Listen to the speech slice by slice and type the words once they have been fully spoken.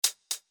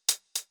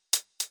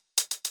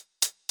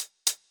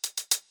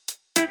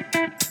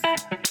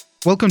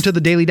Welcome to the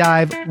Daily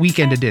Dive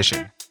Weekend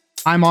Edition.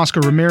 I'm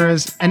Oscar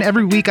Ramirez, and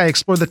every week I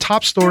explore the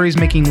top stories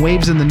making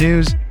waves in the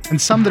news and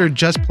some that are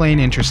just plain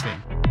interesting.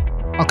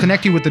 I'll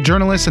connect you with the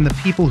journalists and the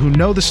people who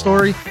know the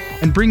story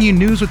and bring you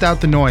news without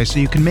the noise so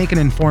you can make an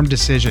informed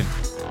decision.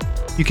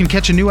 You can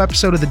catch a new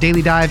episode of the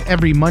Daily Dive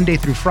every Monday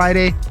through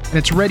Friday, and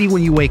it's ready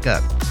when you wake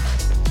up.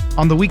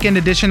 On the Weekend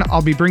Edition,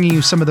 I'll be bringing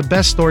you some of the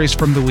best stories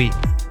from the week.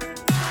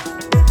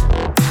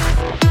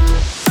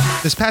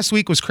 This past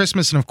week was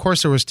Christmas, and of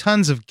course there was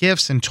tons of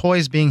gifts and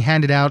toys being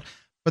handed out,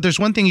 but there's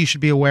one thing you should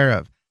be aware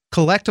of.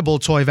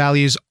 Collectible toy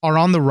values are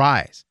on the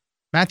rise.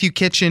 Matthew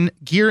Kitchen,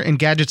 gear and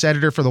gadgets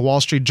editor for the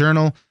Wall Street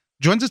Journal,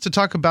 joins us to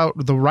talk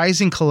about the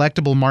rising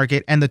collectible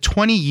market and the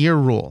 20-year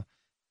rule.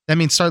 That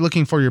means start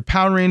looking for your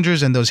Power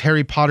Rangers and those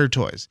Harry Potter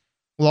toys.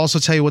 We'll also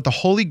tell you what the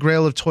holy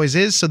grail of toys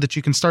is so that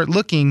you can start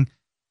looking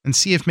and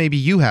see if maybe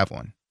you have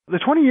one. The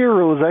 20-year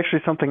rule is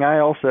actually something I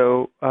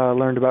also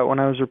learned about when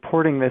I was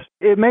reporting this.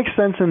 It makes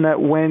sense in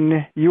that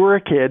when you were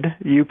a kid,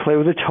 you play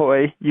with a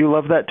toy, you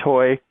love that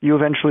toy, you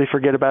eventually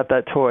forget about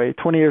that toy.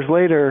 20 years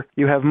later,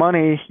 you have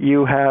money,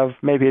 you have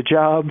maybe a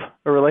job,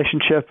 a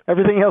relationship,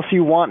 everything else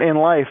you want in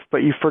life,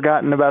 but you've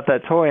forgotten about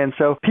that toy. And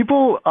so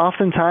people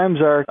oftentimes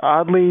are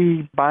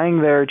oddly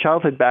buying their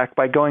childhood back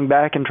by going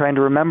back and trying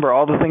to remember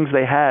all the things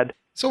they had.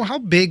 So how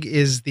big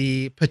is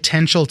the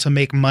potential to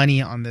make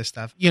money on this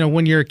stuff? You know,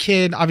 when you're a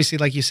kid, obviously,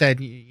 like you said,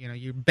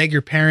 you beg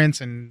your parents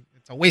and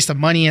it's a waste of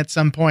money at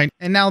some point.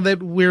 And now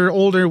that we're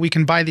older, we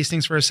can buy these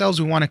things for ourselves.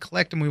 We want to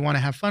collect them. We want to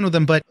have fun with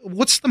them. But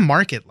what's the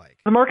market like?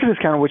 The market is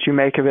kind of what you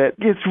make of it.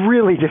 It's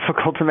really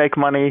difficult to make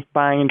money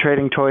buying and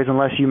trading toys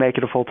unless you make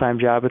it a full-time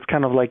job. It's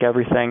kind of like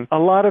everything. A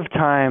lot of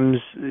times,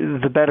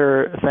 the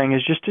better thing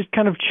is just to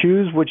kind of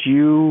choose what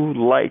you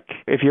like.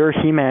 If you're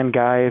a He-Man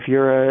guy, if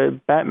you're a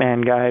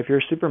Batman guy, if you're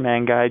a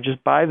Superman guy,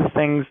 just buy the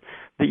things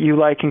that you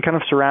like and kind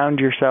of surround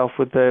yourself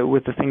with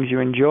the things you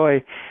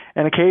enjoy.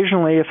 And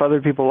occasionally, if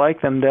other people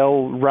like them,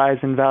 they'll rise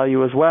in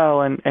value as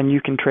well, and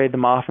you can trade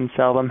them off and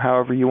sell them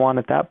however you want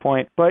at that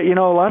point. But, a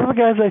lot of the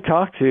guys I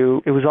talked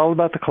to, it was all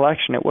about the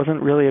collection. It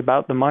wasn't really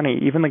about the money.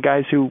 Even the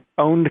guys who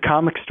owned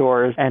comic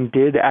stores and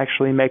did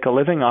actually make a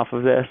living off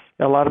of this,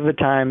 a lot of the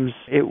times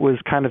it was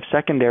kind of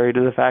secondary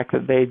to the fact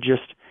that they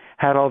just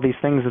had all these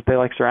things that they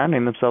like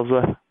surrounding themselves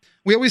with.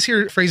 We always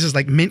hear phrases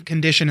like mint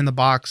condition in the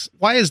box.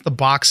 Why is the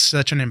box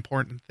such an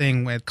important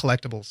thing with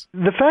collectibles?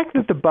 The fact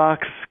that the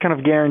box kind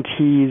of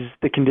guarantees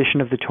the condition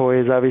of the toy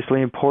is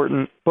obviously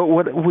important. But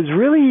what was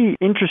really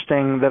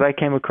interesting that I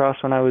came across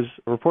when I was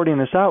reporting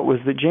this out was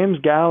that James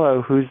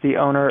Gallo, who's the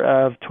owner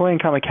of Toy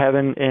and Comic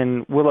Heaven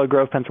in Willow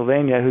Grove,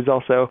 Pennsylvania, who's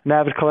also an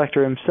avid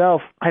collector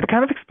himself, had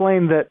kind of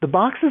explained that the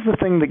box is the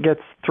thing that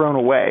gets thrown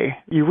away.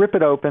 You rip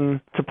it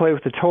open to play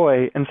with the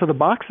toy, and so the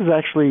box is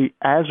actually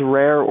as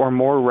rare or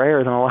more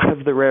rare than a lot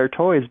of the rare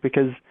toys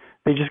because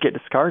they just get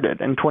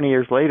discarded. And 20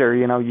 years later,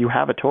 you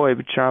have a toy,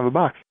 but you don't have a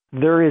box.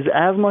 There is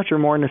as much or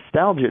more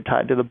nostalgia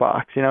tied to the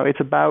box. It's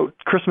about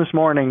Christmas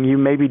morning, you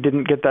maybe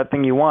didn't get that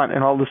thing you want,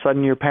 and all of a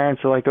sudden your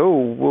parents are like, oh,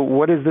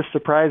 what is this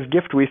surprise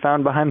gift we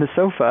found behind the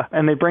sofa?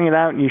 And they bring it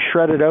out and you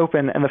shred it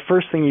open, and the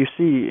first thing you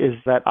see is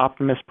that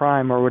Optimus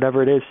Prime or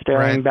whatever it is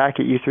staring back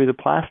at you through the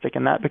plastic,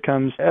 and that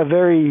becomes a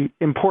very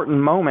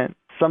important moment.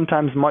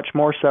 Sometimes much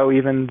more so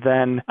even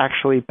than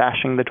actually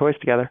bashing the toys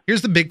together.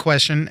 Here's the big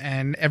question,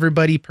 and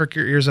everybody perk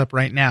your ears up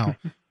right now.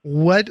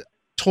 What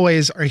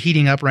toys are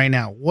heating up right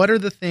now? What are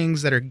the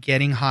things that are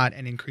getting hot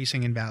and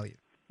increasing in value?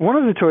 One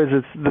of the toys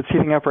that's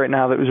heating up right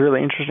now that was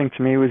really interesting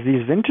to me was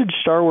these vintage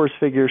Star Wars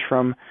figures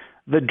from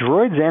the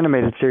Droids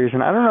animated series.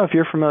 And I don't know if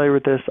you're familiar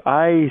with this.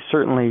 I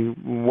certainly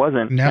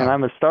wasn't. No. And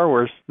I'm a Star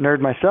Wars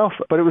nerd myself.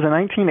 But it was a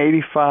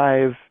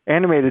 1985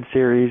 animated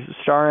series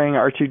starring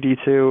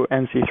R2-D2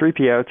 and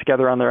C-3PO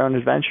together on their own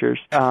adventures.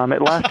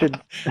 It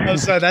lasted...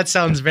 So that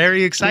sounds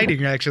very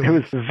exciting, actually. It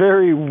was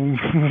very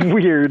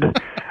weird.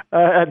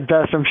 At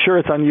best, I'm sure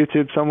it's on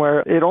YouTube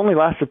somewhere. It only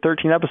lasted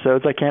 13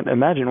 episodes. I can't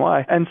imagine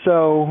why. And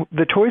so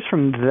the toys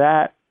from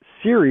that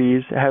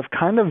series have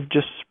kind of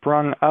just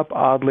sprung up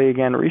oddly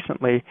again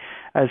recently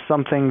as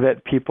something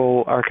that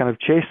people are kind of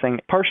chasing,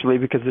 partially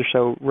because they're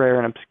so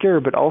rare and obscure,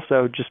 but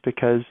also just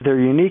because they're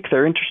unique,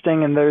 they're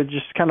interesting, and they're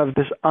just kind of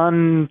this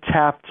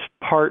untapped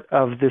part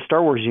of the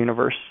Star Wars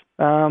universe.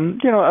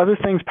 Other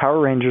things, Power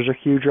Rangers are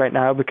huge right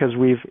now because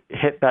we've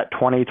hit that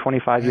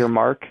 25-year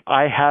mark.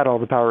 I had all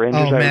the Power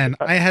Rangers. Oh, man.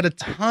 I had a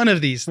ton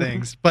of these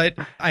things, but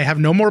I have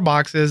no more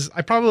boxes.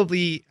 I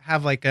probably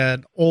have like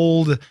an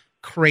old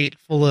crate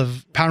full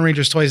of Power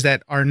Rangers toys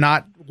that are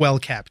not well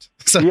kept.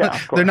 So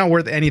they're not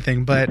worth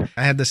anything, but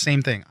I had the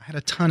same thing. I had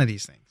a ton of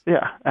these things.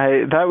 Yeah,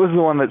 that was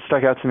the one that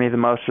stuck out to me the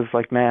most. Was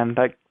like, man,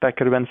 that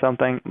could have been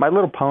something. My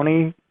Little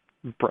Pony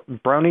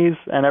bronies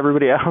and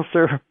everybody else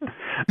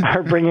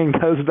are bringing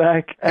those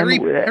back.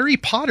 Harry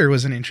Potter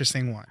was an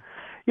interesting one.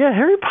 Yeah,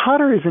 Harry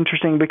Potter is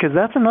interesting because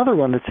that's another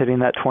one that's hitting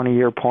that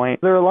 20-year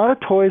point. There are a lot of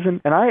toys,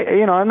 and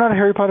I'm not a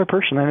Harry Potter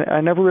person.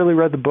 I never really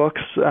read the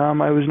books.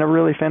 I was never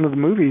really a fan of the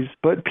movies.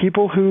 But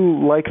people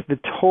who like the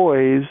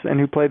toys and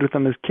who played with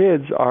them as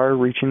kids are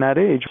reaching that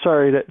age.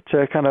 Sorry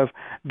to kind of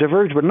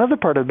diverge, but another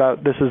part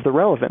about this is the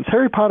relevance.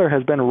 Harry Potter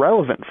has been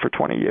relevant for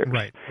 20 years.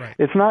 Right.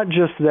 It's not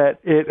just that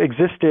it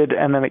existed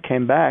and then it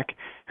came back.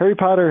 Harry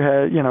Potter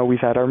has, we've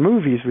had our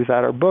movies, we've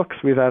had our books,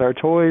 we've had our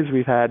toys,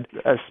 we've had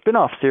a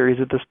spin-off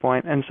series at this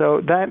point. And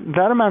so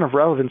that amount of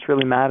relevance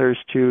really matters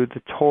to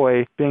the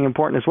toy being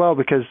important as well,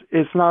 because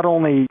it's not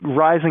only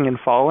rising and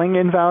falling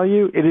in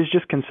value, it is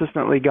just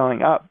consistently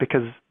going up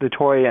because the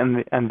toy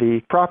and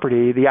the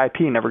property, the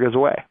IP, never goes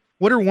away.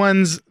 What are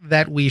ones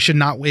that we should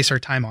not waste our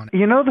time on?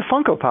 The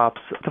Funko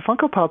Pops. The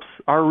Funko Pops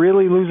are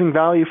really losing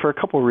value for a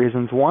couple of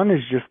reasons. One is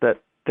just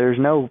that there's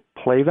no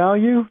play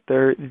value.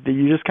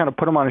 You just kind of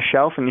put them on a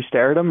shelf and you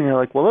stare at them and you're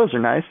like, well, those are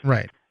nice.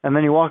 Right. And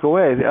then you walk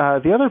away.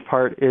 The other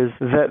part is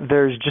that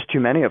there's just too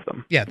many of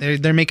them. Yeah,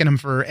 they're making them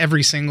for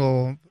every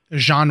single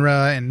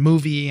genre and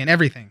movie and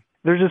everything.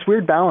 There's this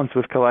weird balance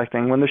with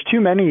collecting. When there's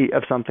too many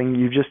of something,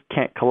 you just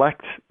can't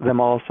collect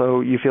them all,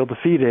 so you feel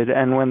defeated.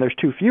 And when there's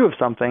too few of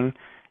something,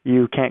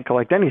 you can't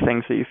collect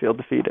anything, so you feel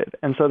defeated.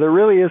 And so there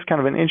really is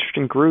kind of an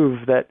interesting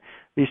groove that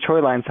these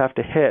toy lines have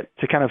to hit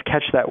to kind of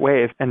catch that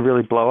wave and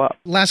really blow up.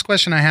 Last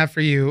question I have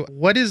for you.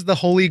 What is the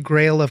holy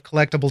grail of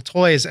collectible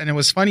toys? And it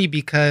was funny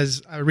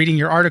because reading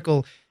your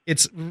article,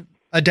 it's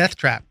a death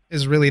trap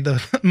is really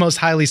the most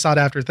highly sought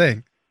after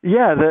thing.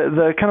 Yeah,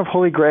 the kind of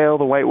holy grail,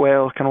 the white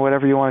whale, kind of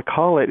whatever you want to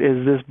call it,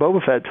 is this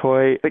Boba Fett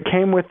toy that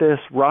came with this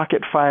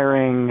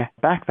rocket-firing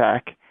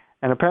backpack.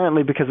 And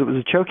apparently because it was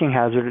a choking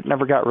hazard, it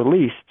never got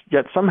released.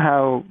 Yet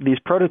somehow these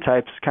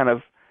prototypes kind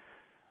of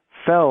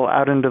fell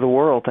out into the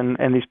world, and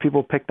these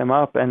people picked them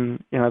up,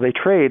 and they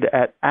trade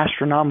at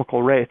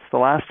astronomical rates. The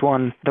last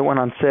one that went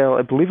on sale,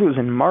 I believe it was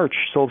in March,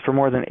 sold for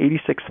more than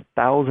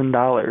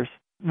 $86,000.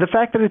 The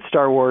fact that it's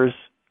Star Wars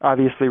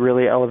obviously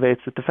really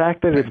elevates it. The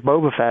fact that it's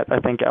Boba Fett, I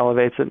think,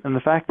 elevates it. And the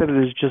fact that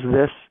it is just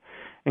this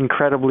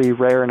incredibly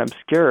rare and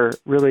obscure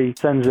really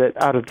sends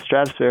it out of the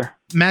stratosphere.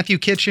 Matthew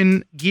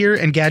Kitchen, gear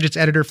and gadgets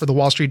editor for the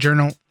Wall Street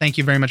Journal. Thank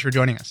you very much for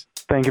joining us.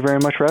 Thank you very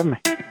much for having me.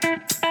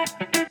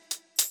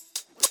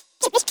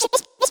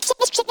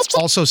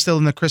 Also still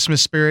in the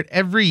Christmas spirit,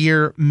 every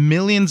year,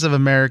 millions of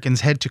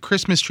Americans head to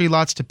Christmas tree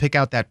lots to pick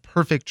out that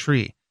perfect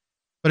tree.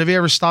 But have you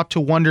ever stopped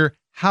to wonder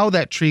how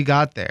that tree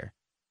got there?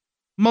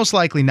 Most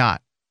likely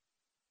not.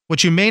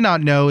 What you may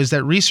not know is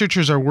that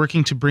researchers are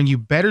working to bring you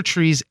better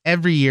trees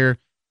every year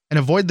and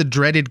avoid the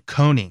dreaded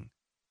coning.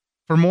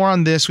 For more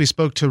on this, we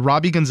spoke to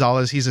Robbie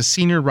Gonzalez. He's a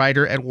senior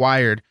writer at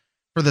Wired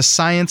for the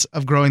science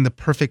of growing the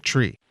perfect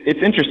tree. It's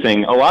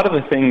interesting. A lot of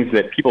the things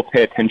that people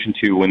pay attention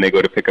to when they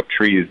go to pick up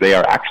trees, they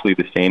are actually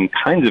the same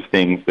kinds of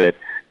things that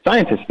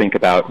scientists think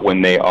about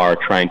when they are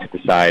trying to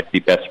decide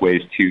the best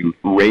ways to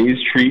raise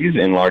trees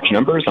in large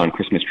numbers on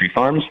Christmas tree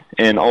farms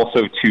and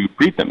also to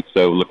breed them,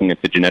 so looking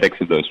at the genetics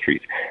of those trees.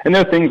 And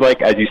there are things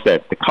like, as you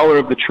said, the color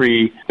of the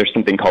tree. There's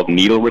something called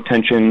needle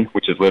retention,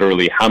 which is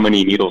literally how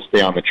many needles stay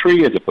on the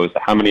tree as opposed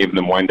to how many of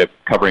them wind up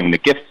covering the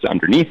gifts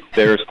underneath.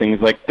 There's things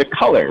like the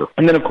color.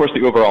 And then, of course,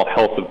 the overall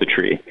health of the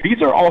tree.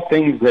 These are all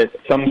things that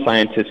some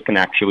scientists can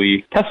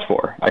actually test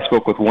for. I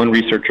spoke with one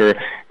researcher.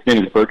 His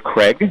name is Bert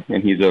Craig,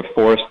 and he's a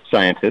forest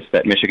scientist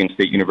at Michigan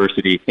State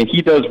University, and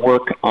he does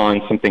work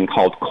on something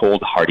called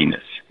cold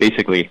hardiness.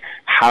 Basically,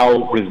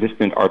 how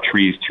resistant are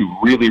trees to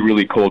really,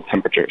 really cold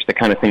temperatures, the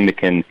kind of thing that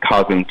can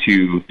cause them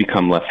to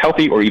become less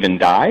healthy or even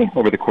die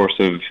over the course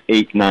of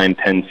 8, 9,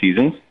 10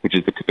 seasons, which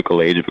is the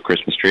typical age of a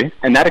Christmas tree.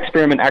 And that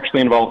experiment actually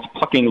involves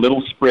plucking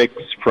little sprigs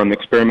from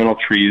experimental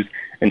trees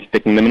and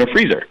sticking them in a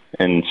freezer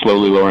and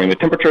slowly lowering the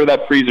temperature of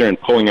that freezer and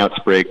pulling out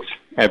sprigs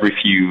every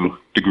few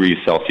degrees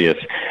Celsius,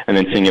 and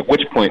then seeing at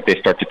which point they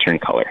start to turn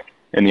color.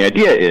 And the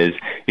idea is,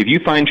 if you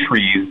find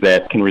trees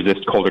that can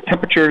resist colder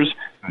temperatures,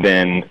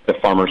 then the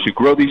farmers who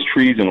grow these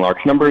trees in large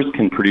numbers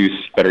can produce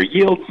better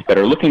yields,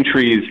 better looking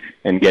trees,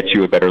 and get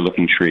you a better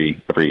looking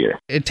tree every year.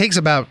 It takes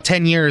about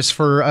 10 years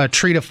for a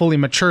tree to fully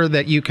mature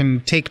that you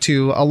can take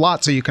to a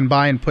lot so you can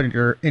buy and put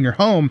in your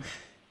home.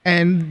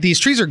 And these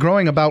trees are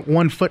growing about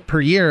 1 foot per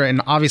year,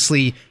 and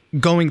obviously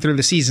going through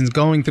the seasons,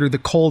 going through the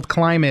cold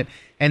climate,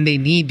 and they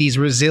need these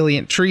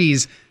resilient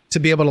trees to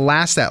be able to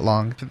last that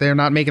long. If they're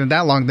not making it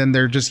that long, then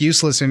they're just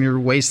useless and you're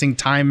wasting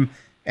time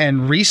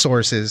and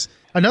resources.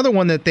 Another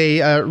one that they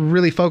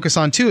really focus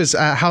on too is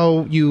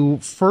how you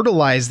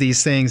fertilize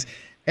these things.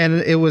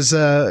 And it was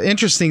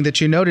interesting that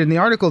you noted in the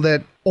article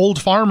that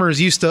old farmers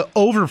used to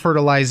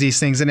over-fertilize these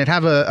things, and it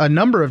have a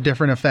number of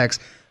different effects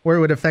where it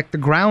would affect the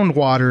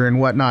groundwater and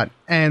whatnot.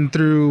 And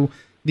through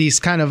these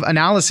kind of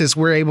analysis,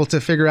 we're able to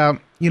figure out,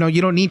 you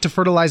don't need to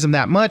fertilize them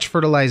that much,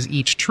 fertilize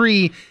each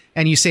tree,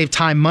 and you save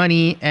time,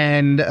 money,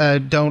 and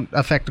don't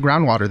affect the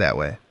groundwater that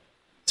way.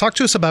 Talk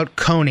to us about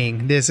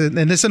coning. This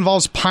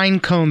involves pine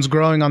cones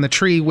growing on the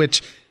tree,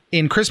 which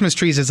in Christmas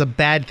trees is a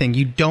bad thing.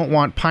 You don't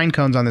want pine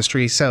cones on this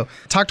tree. So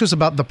talk to us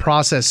about the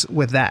process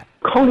with that.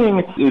 Coning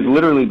is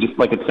literally, just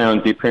like it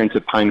sounds, the appearance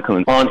of pine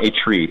cones on a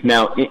tree.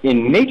 Now,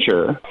 in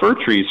nature, fir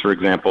trees, for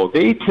example,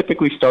 they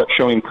typically start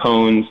showing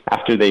cones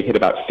after they hit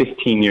about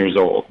 15 years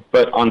old.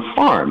 But on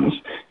farms,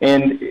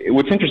 and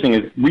what's interesting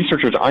is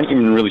researchers aren't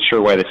even really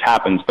sure why this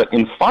happens, but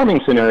in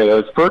farming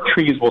scenarios, fir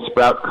trees will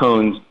sprout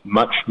cones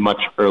much,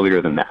 much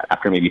earlier than that,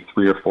 after maybe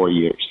 3 or 4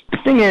 years. The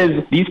thing is,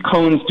 these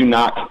cones do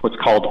not what's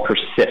called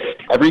persist.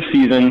 Every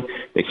season,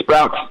 they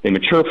sprout, they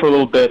mature for a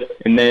little bit,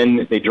 and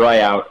then they dry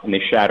out and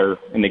they shatter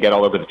and they get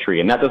all over the tree.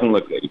 And that doesn't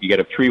look good. If you get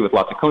a tree with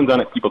lots of cones on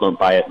it, people don't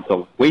buy it. It's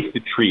a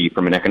wasted tree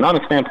from an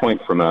economic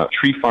standpoint, from a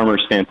tree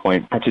farmer's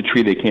standpoint. That's a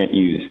tree they can't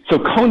use. So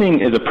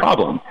coning is a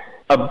problem.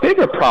 A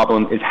bigger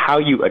problem is how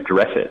you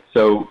address it.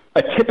 So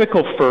a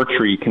typical fir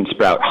tree can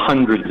sprout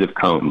hundreds of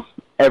cones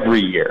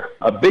every year.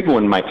 A big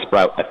one might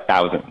sprout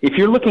 1,000. If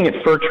you're looking at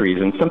fir trees,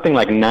 and something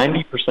like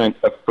 90%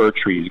 of fir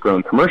trees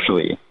grown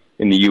commercially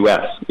in the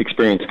U.S.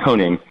 experience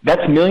coning,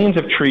 that's millions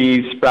of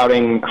trees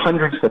sprouting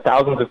hundreds to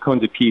thousands of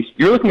cones apiece.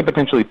 You're looking at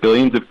potentially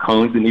billions of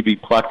cones that need to be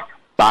plucked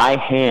by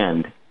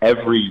hand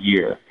every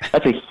year.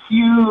 That's a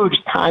huge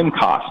time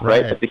cost,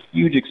 right? That's a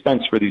huge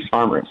expense for these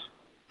farmers.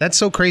 That's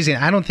so crazy.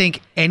 And I don't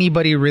think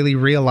anybody really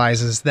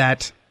realizes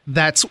that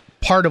that's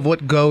part of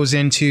what goes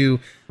into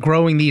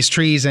growing these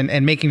trees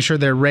and making sure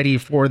they're ready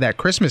for that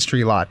Christmas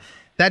tree lot.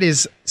 That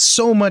is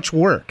so much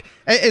work.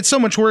 It's so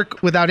much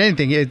work without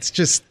anything.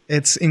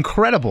 It's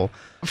incredible.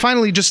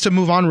 Finally, just to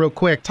move on real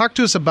quick, talk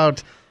to us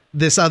about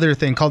this other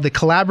thing called the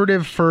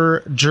Collaborative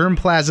Fir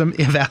Germplasm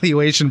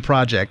Evaluation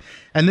Project.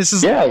 And this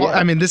is,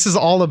 this is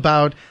all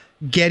about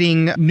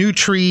getting new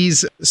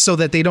trees so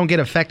that they don't get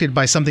affected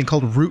by something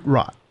called root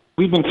rot.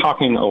 We've been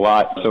talking a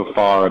lot so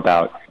far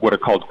about what are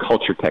called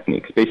culture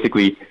techniques.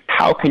 Basically,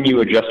 how can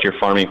you adjust your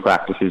farming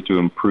practices to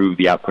improve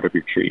the output of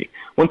your tree?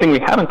 One thing we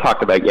haven't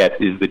talked about yet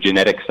is the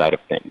genetic side of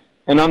things.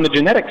 And on the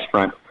genetics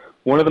front,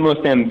 one of the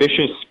most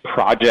ambitious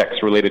projects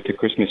related to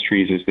Christmas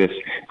trees is this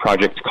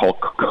project called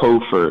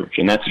COFIRG,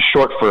 and that's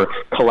short for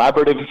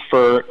Collaborative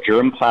Fir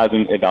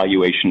Germplasm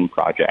Evaluation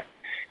Project.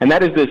 And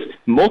that is this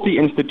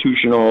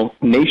multi-institutional,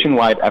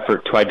 nationwide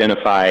effort to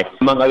identify,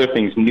 among other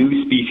things,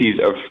 new species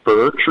of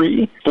fir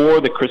tree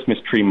for the Christmas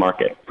tree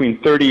market. Between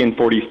 30 and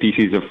 40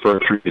 species of fir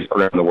trees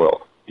around the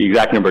world. The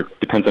exact number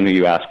depends on who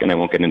you ask, and I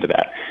won't get into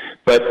that.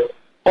 But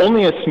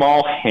only a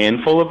small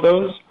handful of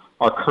those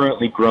are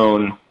currently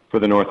grown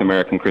for the North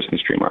American Christmas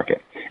tree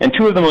market. And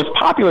two of the most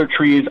popular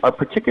trees are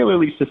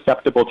particularly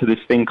susceptible to this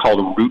thing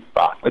called root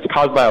rot. It's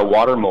caused by a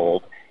water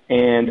mold,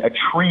 and a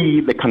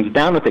tree that comes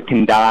down with it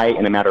can die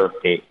in a matter of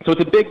days. So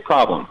it's a big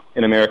problem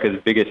in America's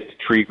biggest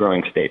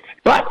tree-growing states.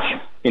 But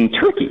in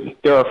Turkey,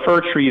 there are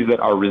fir trees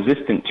that are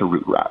resistant to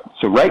root rot.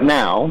 So right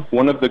now,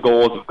 one of the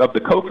goals of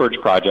the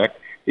COFIRG project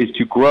is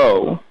to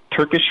grow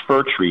Turkish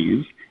fir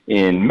trees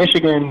in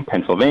Michigan,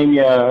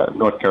 Pennsylvania,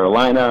 North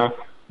Carolina,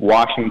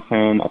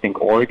 Washington, I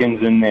think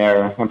Oregon's in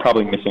there. I'm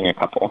probably missing a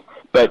couple.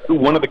 But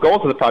one of the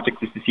goals of the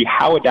project is to see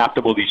how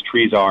adaptable these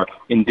trees are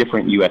in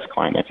different U.S.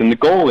 climates. And the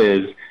goal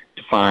is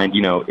to find,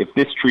 if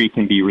this tree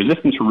can be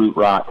resistant to root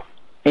rot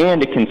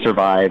and it can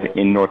survive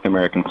in North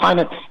American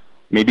climates,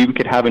 maybe we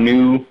could have a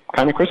new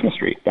kind of Christmas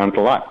tree down at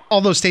the lot.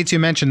 All those states you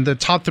mentioned, the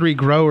top 3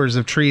 growers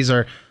of trees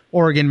are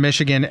Oregon,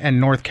 Michigan,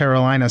 and North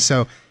Carolina.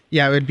 So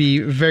yeah, it would be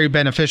very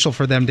beneficial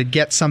for them to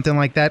get something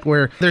like that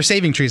where they're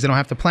saving trees. They don't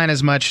have to plant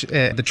as much.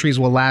 The trees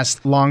will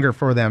last longer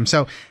for them.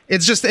 So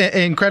it's just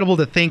incredible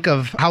to think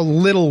of how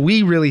little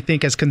we really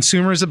think as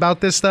consumers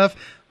about this stuff,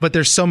 but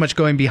there's so much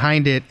going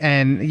behind it.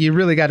 And you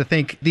really got to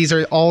think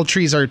all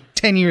trees are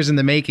 10 years in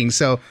the making.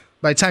 So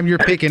by the time you're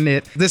picking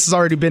it, this has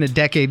already been a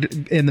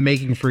decade in the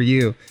making for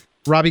you.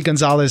 Robbie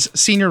Gonzalez,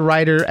 senior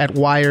writer at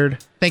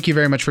Wired. Thank you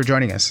very much for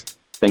joining us.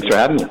 Thanks for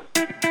having me.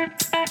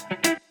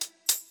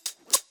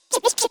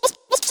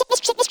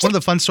 One of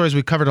the fun stories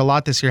we covered a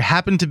lot this year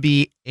happened to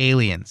be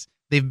aliens.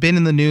 They've been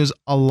in the news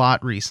a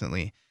lot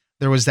recently.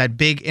 There was that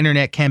big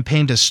internet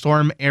campaign to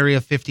storm Area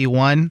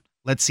 51.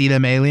 Let's see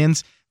them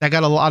aliens. That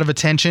got a lot of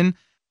attention.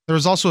 There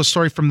was also a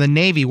story from the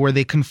Navy where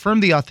they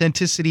confirmed the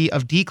authenticity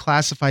of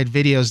declassified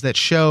videos that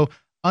show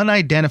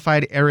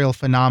unidentified aerial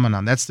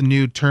phenomenon. That's the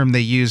new term they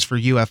use for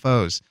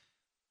UFOs.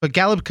 But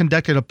Gallup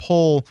conducted a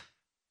poll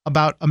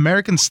about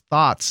Americans'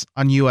 thoughts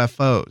on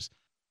UFOs.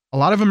 A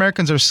lot of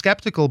Americans are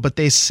skeptical, but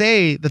they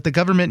say that the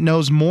government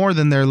knows more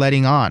than they're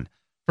letting on.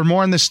 For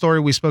more on this story,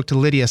 we spoke to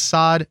Lydia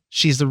Saad.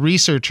 She's the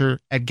researcher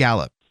at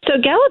Gallup. So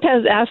Gallup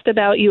has asked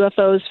about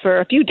UFOs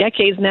for a few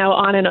decades now,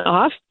 on and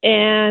off.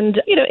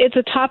 And, it's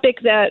a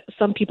topic that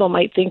some people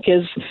might think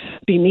is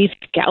beneath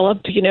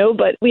Gallup,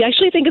 but we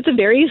actually think it's a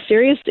very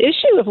serious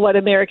issue of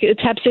it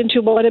taps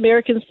into what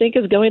Americans think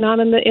is going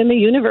on in the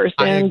universe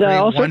and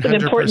all sorts of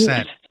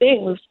important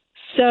things.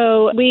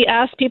 So we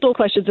asked people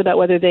questions about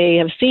whether they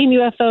have seen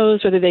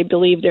UFOs, whether they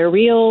believe they're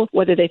real,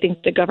 whether they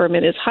think the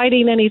government is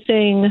hiding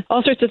anything,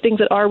 all sorts of things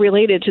that are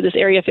related to this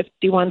Area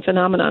 51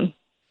 phenomenon.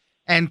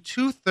 And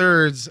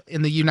 2/3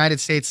 in the United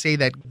States say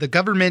that the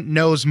government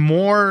knows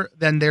more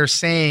than they're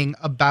saying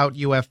about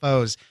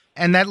UFOs.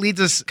 And that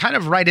leads us kind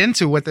of right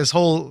into what this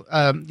whole,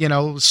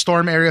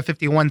 Storm Area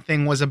 51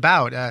 thing was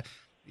about.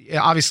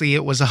 Obviously,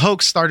 it was a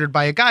hoax started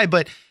by a guy,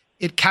 but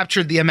it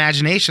captured the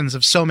imaginations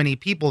of so many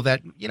people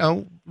that,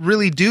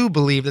 really do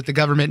believe that the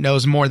government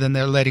knows more than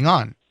they're letting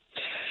on.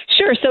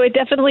 Sure. So it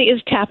definitely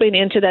is tapping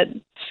into that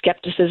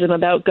skepticism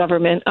about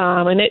government.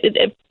 And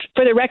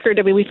for the record,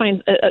 I mean, we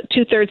find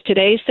 2/3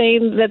 today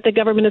saying that the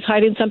government is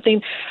hiding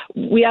something.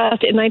 We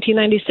asked in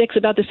 1996,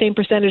 about the same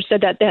percentage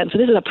said that then. So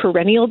this is a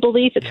perennial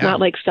belief. It's not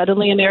like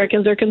suddenly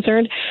Americans are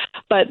concerned.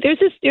 But there's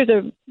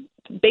a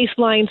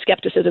baseline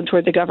skepticism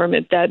toward the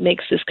government that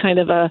makes this kind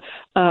of a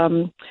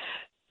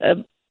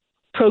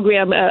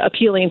program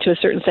appealing to a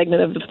certain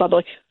segment of the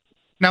public.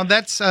 Now,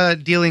 that's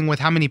dealing with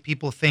how many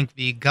people think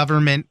the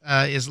government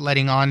is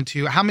letting on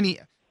to.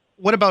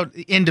 What about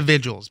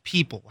individuals,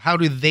 people? How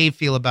do they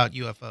feel about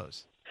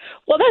UFOs?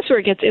 Well, that's where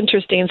it gets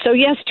interesting. So,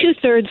 yes,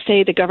 2/3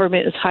 say the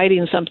government is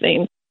hiding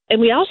something. And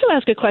we also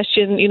ask a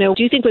question,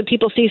 do you think when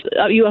people see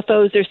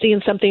UFOs, they're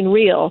seeing something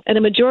real? And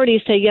a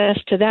majority say yes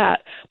to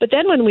that. But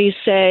then when we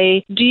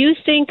say, do you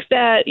think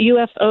that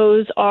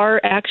UFOs are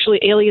actually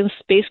alien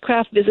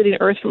spacecraft visiting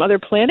Earth from other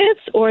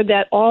planets, or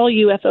that all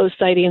UFO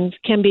sightings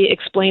can be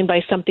explained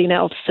by something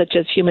else, such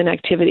as human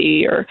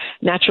activity or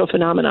natural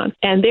phenomenon?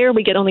 And there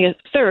we get only a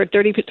third,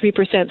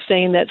 33%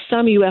 saying that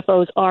some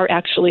UFOs are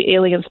actually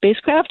alien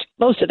spacecraft.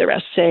 Most of the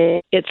rest say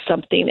it's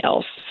something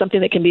else,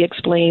 something that can be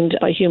explained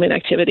by human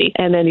activity.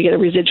 And then you get a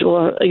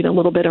residual, a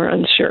little bit are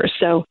unsure.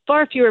 So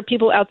far fewer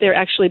people out there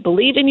actually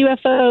believe in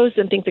UFOs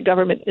and think the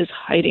government is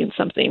hiding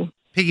something.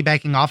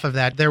 Piggybacking off of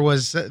that, there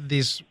was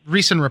this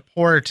recent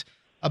report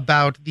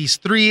about these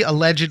 3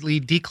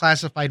 allegedly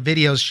declassified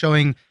videos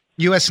showing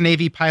U.S.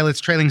 Navy pilots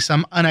trailing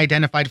some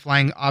unidentified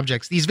flying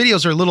objects. These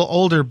videos are a little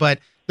older, but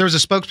there was a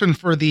spokesman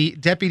for the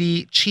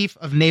Deputy Chief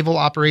of Naval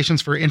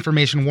Operations for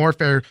Information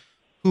Warfare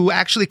who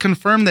actually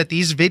confirmed that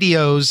these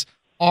videos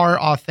are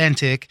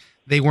authentic.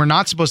 They were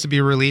not supposed to be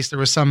released. There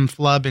was some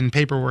flub in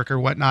paperwork or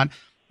whatnot,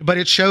 but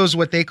it shows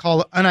what they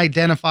call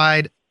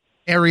unidentified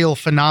aerial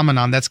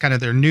phenomenon. That's kind of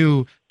their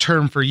new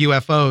term for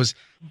UFOs.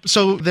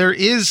 So there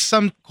is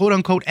some quote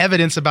unquote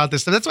evidence about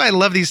this. So that's why I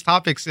love these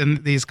topics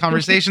and these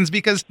conversations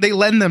because they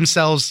lend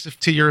themselves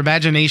to your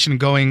imagination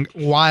going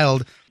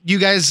wild. You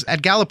guys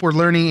at Gallup were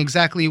learning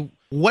exactly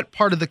what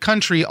part of the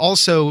country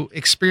also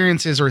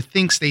experiences or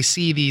thinks they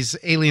see these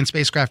alien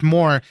spacecraft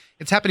more.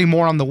 It's happening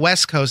more on the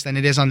West Coast than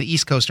it is on the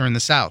East Coast or in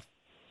the South.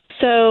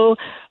 So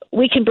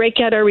we can break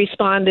out our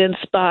respondents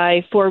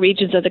by 4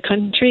 regions of the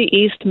country: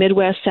 East,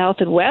 Midwest, South,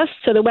 and West.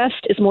 So the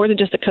West is more than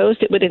just the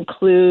coast. It would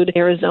include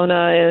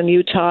Arizona and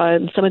Utah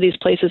and some of these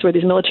places where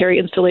these military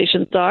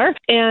installations are.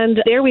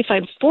 And there we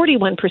find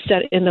 41%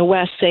 in the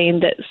West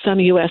saying that some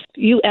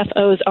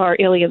UFOs are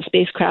alien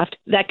spacecraft.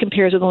 That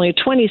compares with only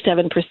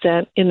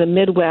 27% in the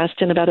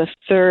Midwest and about a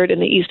third in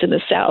the East and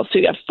the South. So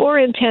you have 4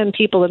 in 10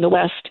 people in the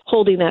West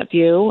holding that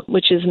view,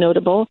 which is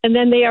notable. And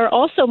then they are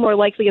also more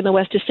likely in the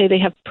West to say they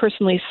have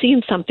personally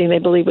seen something they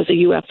believe was a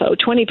UFO,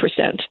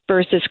 20%,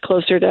 versus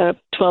closer to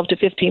 12 to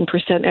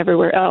 15%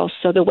 everywhere else.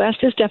 So the West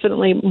is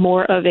definitely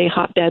more of a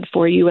hotbed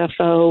for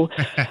UFO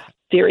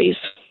theories.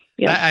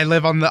 Yeah. I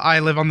live on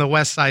the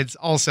West side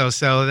also,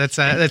 so that's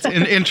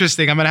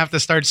interesting. I'm gonna have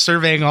to start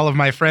surveying all of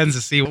my friends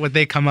to see what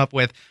they come up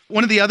with.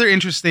 One of the other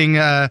interesting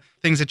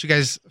things that you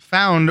guys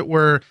found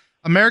were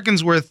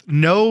Americans with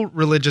no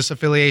religious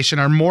affiliation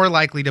are more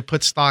likely to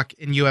put stock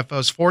in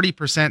UFOs.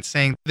 40%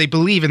 saying they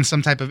believe in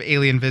some type of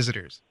alien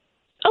visitors.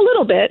 A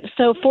little bit.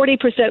 So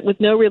 40% with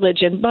no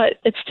religion, but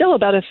it's still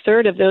about a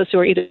third of those who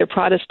are either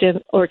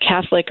Protestant or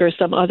Catholic or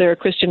some other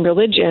Christian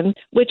religion,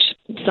 which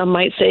some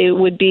might say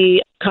would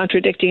be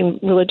contradicting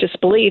religious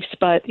beliefs.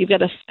 But you've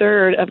got a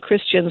third of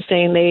Christians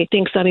saying they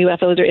think some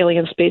UFOs are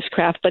alien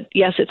spacecraft. But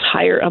yes, it's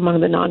higher among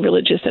the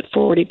non-religious at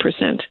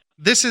 40%.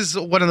 This is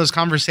one of those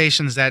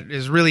conversations that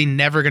is really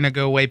never going to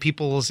go away.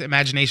 People's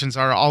imaginations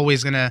are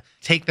always going to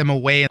take them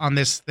away on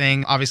this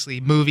thing.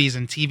 Obviously, movies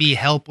and TV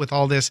help with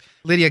all this.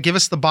 Lydia, give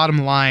us the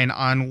bottom line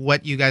on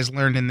what you guys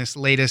learned in this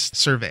latest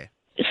survey.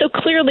 So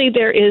clearly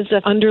there is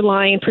an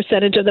underlying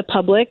percentage of the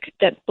public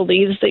that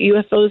believes that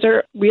UFOs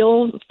are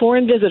real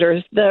foreign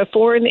visitors, the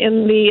foreign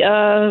in the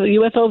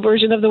UFO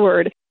version of the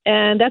word.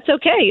 And that's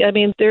okay. I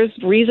mean, there's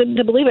reason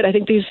to believe it. I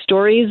think these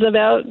stories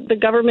about the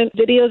government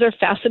videos are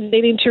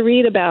fascinating to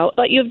read about.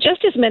 But you have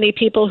just as many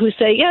people who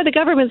say, yeah, the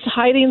government's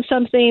hiding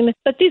something,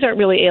 but these aren't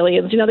really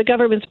aliens. The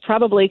government's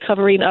probably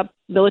covering up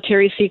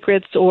military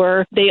secrets,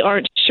 or they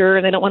aren't sure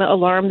and they don't want to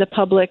alarm the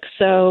public.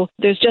 So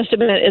there's just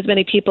as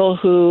many people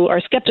who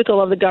are skeptical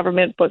of the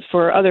government, but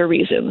for other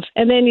reasons.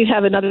 And then you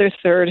have another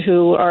third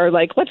who are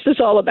like, what's this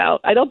all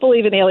about? I don't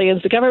believe in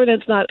aliens. The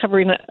government's not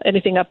covering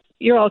anything up.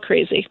 You're all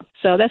crazy.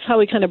 So that's how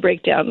we kind of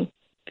break down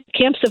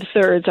camps of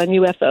thirds on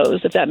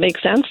UFOs, if that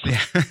makes sense.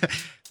 Yeah.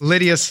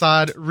 Lydia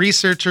Saad,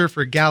 researcher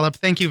for Gallup.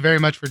 Thank you very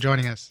much for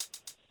joining us.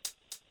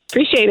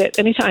 Appreciate it.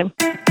 Anytime.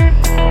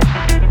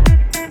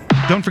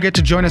 Don't forget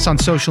to join us on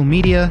social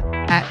media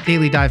at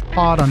Daily Dive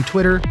Pod on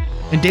Twitter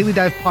and Daily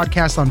Dive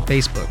Podcast on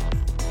Facebook.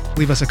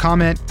 Leave us a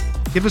comment,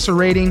 give us a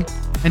rating,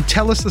 and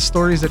tell us the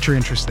stories that you're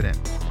interested in.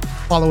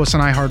 Follow us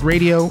on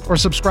iHeartRadio or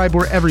subscribe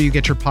wherever you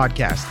get your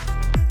podcast.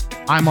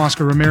 I'm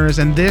Oscar Ramirez,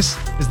 and this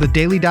is the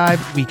Daily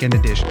Dive Weekend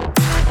Edition.